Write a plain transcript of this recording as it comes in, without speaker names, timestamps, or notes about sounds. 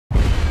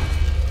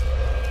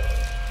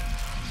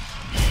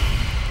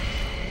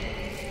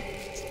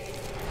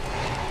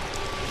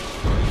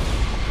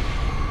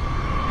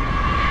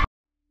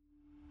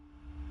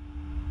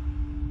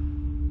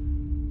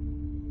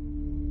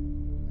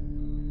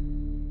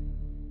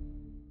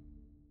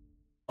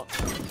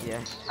Yeah.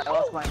 I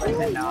lost my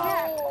weapon now.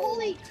 Crap.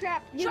 Holy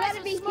crap! You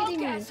gotta be kidding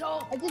me!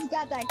 Asshole. I just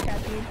got that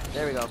crap, dude.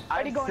 There we go.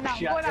 I'm going now,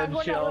 shotgun going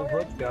now, shells. going now.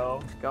 Let's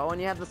go. Go when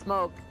you have the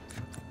smoke.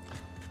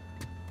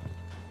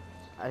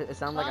 It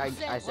sounds like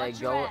Thompson, I say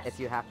watch your go ass. if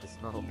you have to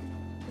smoke.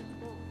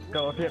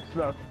 Go if you have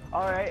smoke.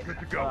 Alright. Good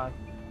to go.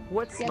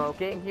 What's Yeah.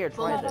 smoking? Here,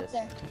 try Hold up this.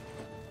 there.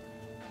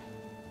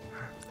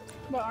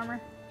 What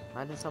armor?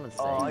 Imagine someone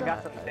Oh, saying I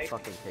got that. some I'd steak.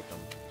 fucking kick them.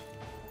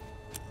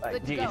 Like,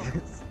 Good to go.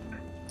 Jesus.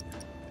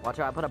 Watch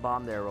out, I put a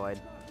bomb there, Royd.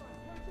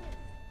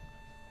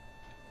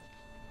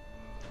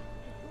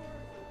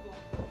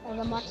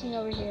 I'm watching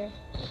over here.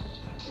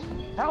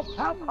 Help!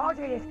 Help! Oh,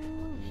 jeez!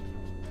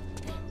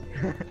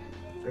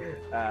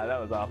 That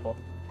was awful.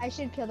 I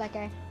should kill that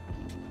guy.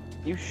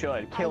 You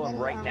should kill him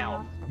right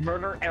now.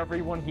 Murder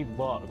everyone he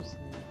loves.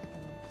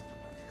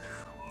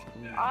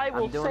 I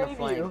will I'm doing a save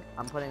flank. you.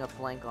 I'm putting a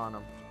flank on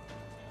him.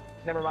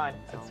 Never mind.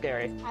 That's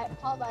scary.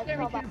 Fall back,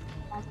 fall back,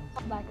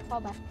 fall back,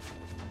 fall back.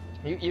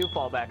 You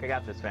fall back. I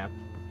got this, fam.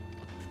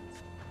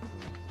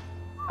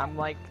 I'm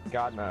like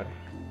God mode.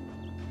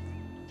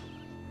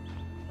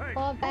 Hey,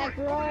 Fall back,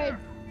 Roy.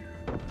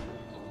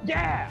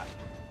 Yeah!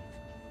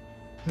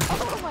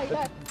 Oh my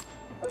god.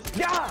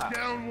 Yeah!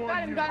 down one.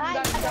 Got him, got him,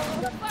 got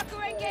him, got him.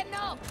 Fucker ain't getting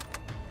up.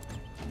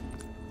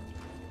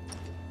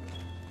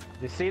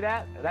 You see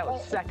that? That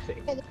was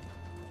sexy.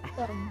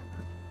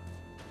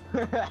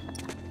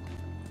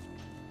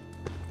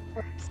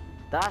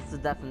 That's the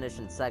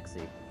definition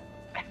sexy.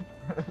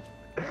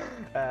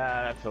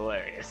 That's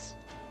hilarious.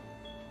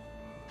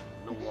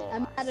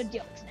 I'm out of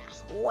jokes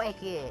now.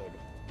 Wicked.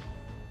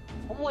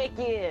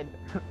 Wicked!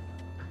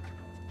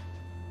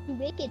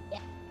 Wicked.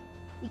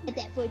 You get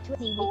that for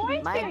 20.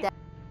 Boy. My dad.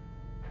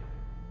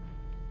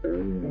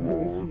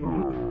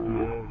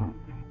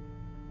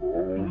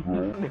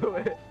 Do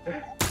it.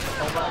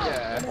 Oh my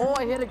god. Oh,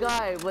 I hit a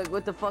guy like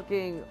with the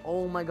fucking.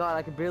 Oh my god,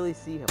 I could barely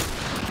see him.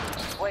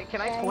 Wait,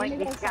 can I Yeah, flank let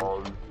me these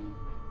go guys?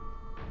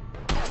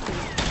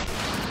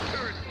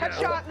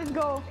 Headshot, let's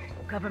go.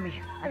 Cover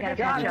me. I got a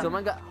Got Dude, him.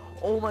 someone got.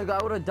 Oh my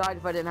god, I would have died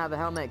if I didn't have a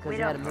helmet because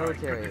he had a Alright,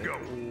 good military. to go.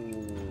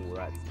 Ooh,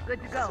 that's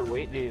Good to go.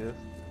 Sweet Jesus.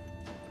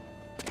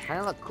 kind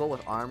of look cool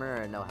with armor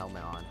and no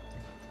helmet on.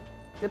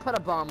 They put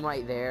a bomb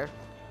right there.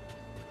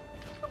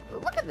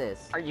 Look at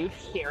this. Are you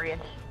serious?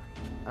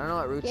 I don't know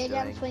what Root's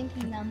Yeah, I'm doing.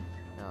 flanking them.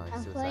 No, he's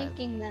I'm suicide.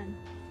 flanking them.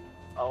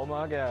 Oh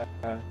my god.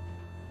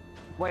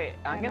 Wait,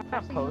 I'm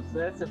gonna post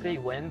this if we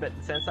win, but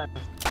since I'm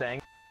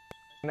saying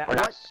that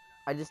What?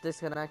 I just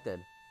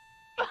disconnected.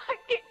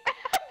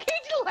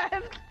 Cage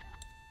left.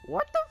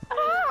 What the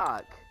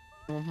fuck?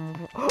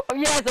 Oh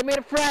yes, I made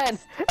a friend.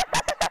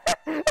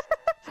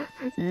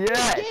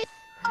 Yes.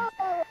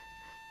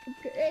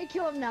 Hey,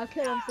 kill him now.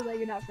 Kill him so that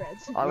you're not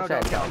friends. Oh, No,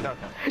 okay. no, no, no.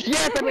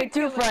 Yes, I made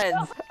two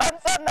friends. I'm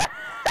so nice.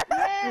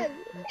 Yes!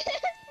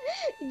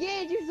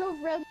 Gage, you're so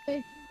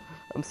friendly.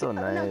 I'm so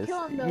No, nice.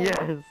 kill him, though.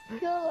 Yes.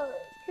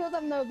 Kill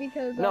them though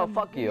because No,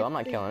 fuck you. I'm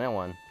not killing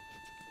anyone.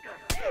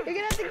 You're gonna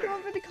have to kill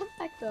him for the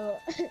comeback though.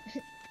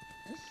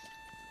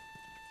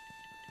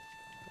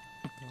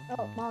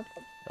 Oh,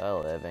 Molotov. The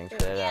living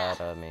shit out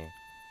of me.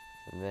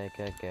 They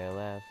could care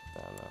less.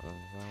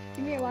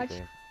 Give me your watch.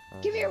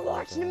 Give me your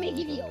watch. Let me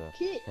give you a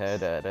kiss. Oh,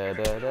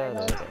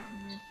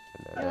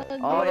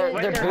 they're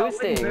Wait,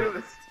 boosting. They're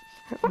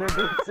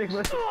boosting.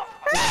 Wait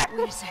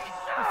a second.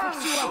 I'll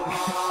fix you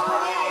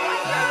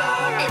up.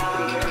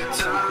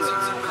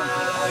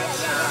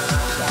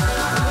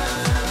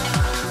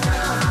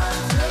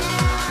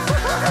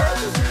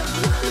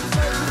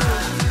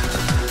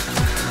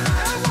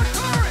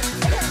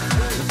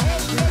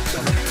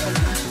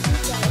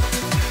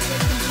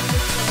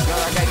 No,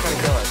 that guy's trying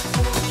to kill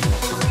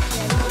us.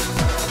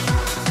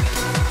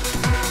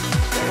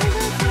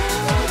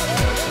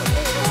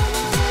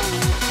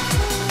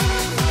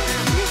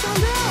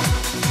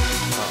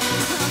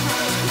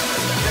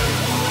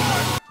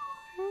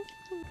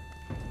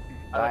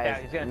 Okay,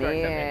 he's Guys, gonna me try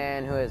something.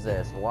 and who is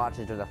this? Watch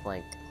it to the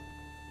flank.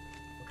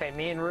 Okay,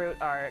 me and Root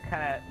are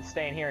kind of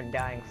staying here and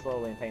dying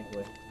slowly and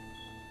painfully.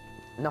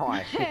 No,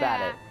 I keep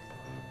at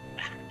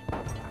it.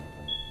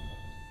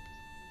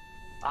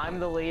 I'm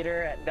the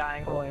leader at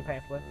dying slowly and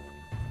painfully.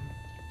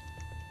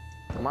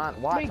 Come on,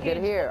 watch, get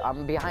here.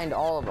 I'm behind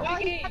all of them.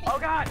 Oh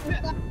god!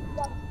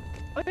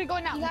 Okay, go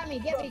now. You got me.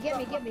 Get me. Get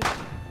me. Get me.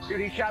 Dude,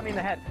 he shot me in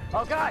the head.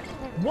 Oh god!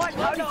 What?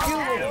 How did you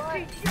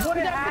win? What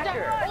a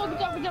hacker! Oh, good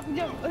job, good job, good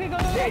job. Okay, go,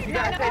 go, go. Gage, you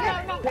gotta save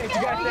me! Gage,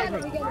 you gotta save me!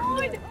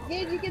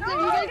 Gage, you can save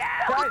me.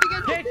 Guys,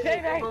 Gage,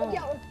 save me!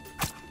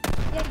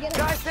 Yeah, get him.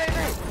 Guys, save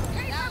me!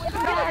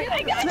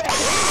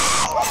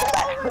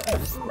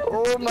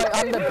 Oh my,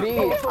 I'm the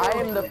beast. I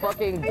am the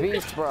fucking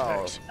beast,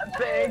 bro.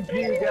 Thank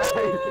you,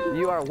 guys!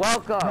 You are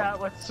welcome. That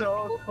was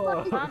so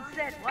cool. Mom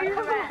said, watch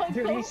your ass.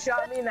 Dude, he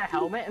shot me in the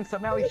helmet and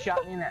somehow he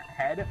shot me in the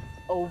head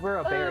over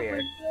a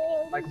barrier.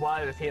 Like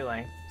while I was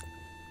healing.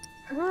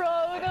 Bro,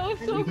 that was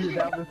so Dude, cute.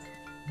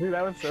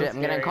 that was so Shit,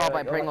 I'm getting scary. called by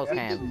Like, oh Pringles my-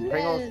 can.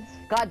 Pringles.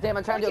 God damn,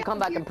 I'm trying to do a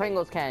comeback and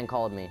Pringles can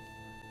called me.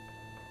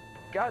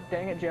 God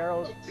dang it,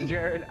 Gerald.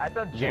 Jared. I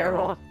thought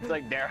Gerald. Gerald. It's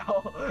like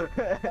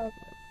Daryl.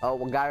 Oh,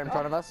 well, guy in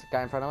front of us.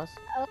 Guy in front of us.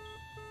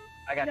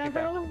 I got you,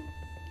 fam.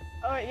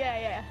 Oh,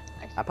 yeah.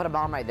 I put a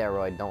bomb right there,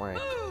 Roy. Don't worry.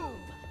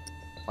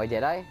 Wait,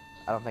 did I?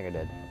 I don't think I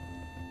did.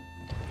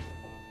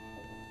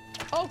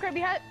 Oh, crap,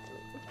 behind.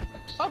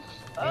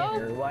 Oh,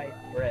 Your white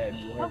bread.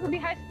 oh,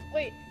 behind.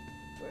 Wait.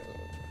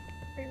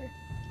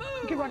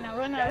 Okay, run now,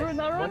 run Guys,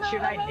 now. what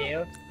should I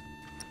do?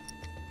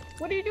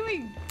 What are you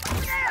doing?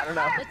 I don't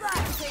know.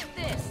 Let's take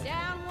this.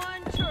 Down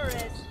one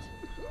tourist.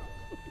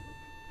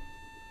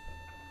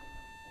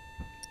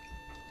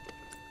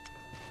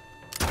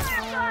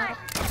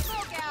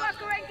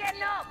 Fucker ain't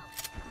getting up.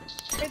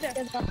 Right there.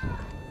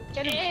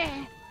 Get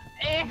him.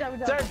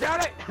 Sir,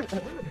 down it!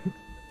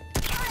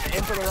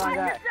 In for the wrong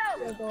guy.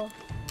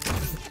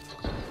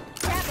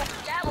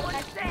 That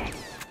one's set.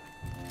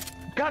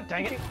 God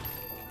dang it!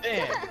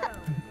 Yeah.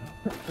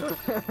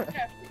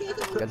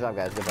 Good job,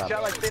 guys. Good job.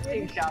 Shot like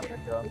 15 shots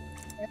into him.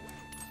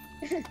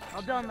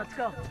 All done, let's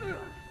go.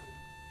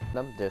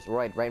 No, there's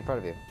Roy right in front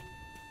of you.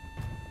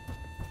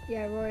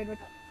 Yeah, Roy. What?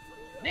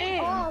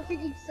 Damn. Oh,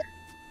 freaking.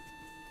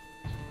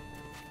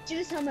 Shoot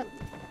his helmet.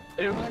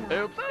 Oops,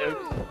 oops,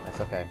 oops. That's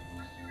okay.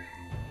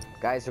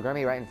 Guys, they're gonna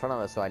be right in front of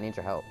us, so I need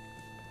your help.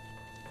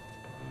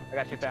 I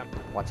got you, fam.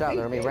 Watch out,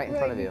 they're gonna be right in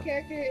front of Roy, you. your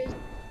character is.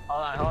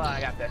 Hold on,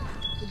 I got this.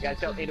 You guys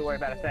don't need to worry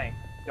about a thing.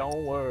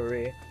 Don't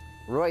worry.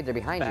 Roy, they're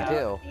behind you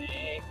too.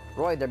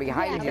 Roy, they're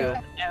behind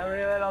Yeah, you.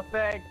 Every little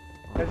thing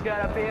is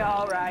gonna be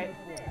alright.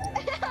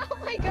 Oh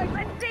my god.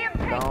 Let's see him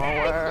take Don't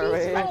this.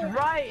 worry That's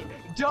right!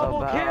 Double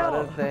about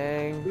a kill!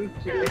 thing,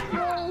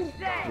 Oh,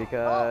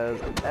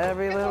 because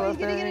every little he's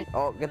gonna get thing.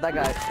 Oh, get that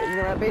guy. He's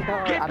gonna be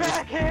hard. Get I'm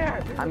back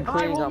here! I'm I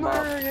cleaning will them up.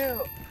 murder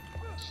you!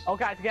 Oh,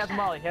 guys, he has a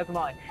molly. He has a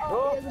molly.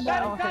 Oh, he has a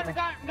that molly. almost hit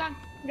me. Gun.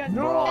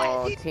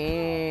 Bro, You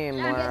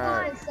teamwork.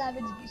 get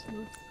savage beast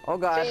move. Oh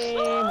god.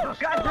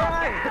 Guys,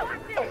 run!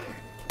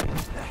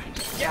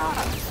 Yeah!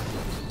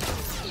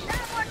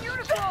 That one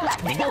uniform.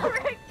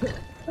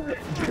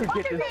 You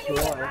get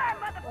destroyed.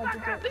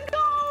 Let's go!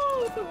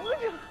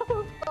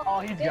 Oh,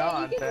 he's Yeah,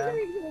 gone, you guys are man.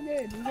 doing so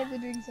good. You guys are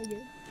doing so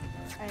good.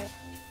 Alright.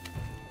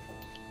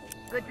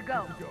 Good to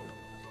go.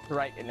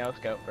 Right, no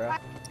scope, bro.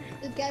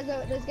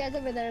 There's guys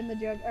over there in the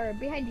drug, or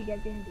behind you guys,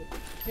 behind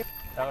you.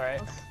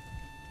 Alright.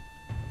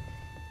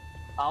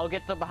 I'll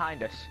get them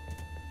behind us.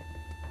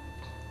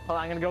 Hold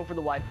on, I'm gonna go for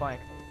the wide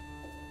flank.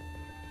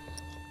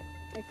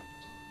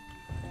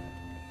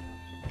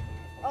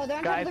 Oh, they're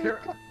on Guys, top of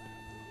they're-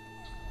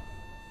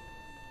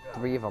 the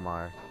 3 of them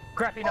are.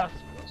 Crappy nose.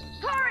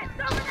 Tourist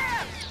over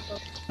there.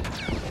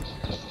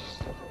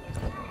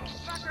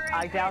 Fucker ain't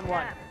I down getting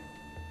one. up.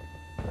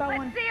 Got Let's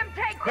one. see him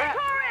take Crap.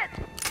 the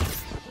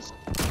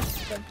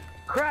tourist.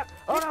 Crap!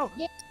 Oh no!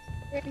 Yeah.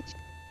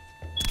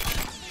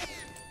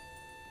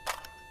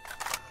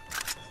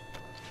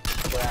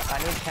 Crap, I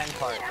need 10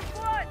 parts. That's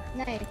one.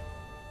 Nice.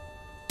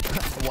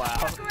 Wow.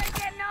 Fucker ain't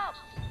getting up.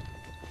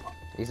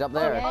 He's up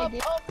there. Yeah,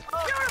 dude.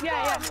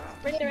 Yeah.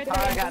 Right there. Oh,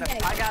 I got him.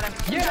 I got him.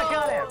 Yeah, I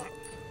got him.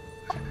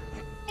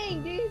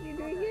 Dang, dude, you're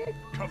doing good.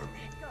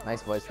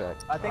 Nice voice crack.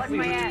 I think What's we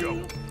my ass?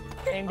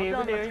 Team D,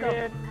 we're doing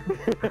good.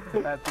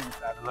 That's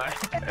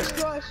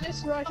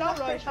Just rush. I'll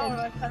rush. I don't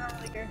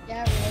really care.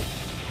 Yeah, rush.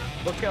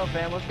 Let's go,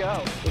 fam. Let's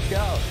go. Let's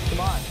go. Come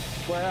on.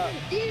 Square up.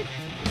 Dude.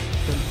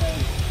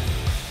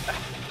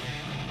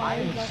 I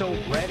am so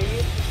ready.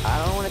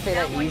 I don't want to say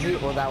that easy.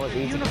 Well, that was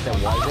easy because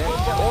it wasn't.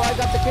 Oh, I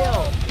got the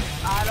kill.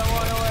 I don't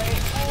want to wait.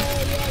 Oh,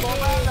 yeah,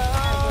 Come on,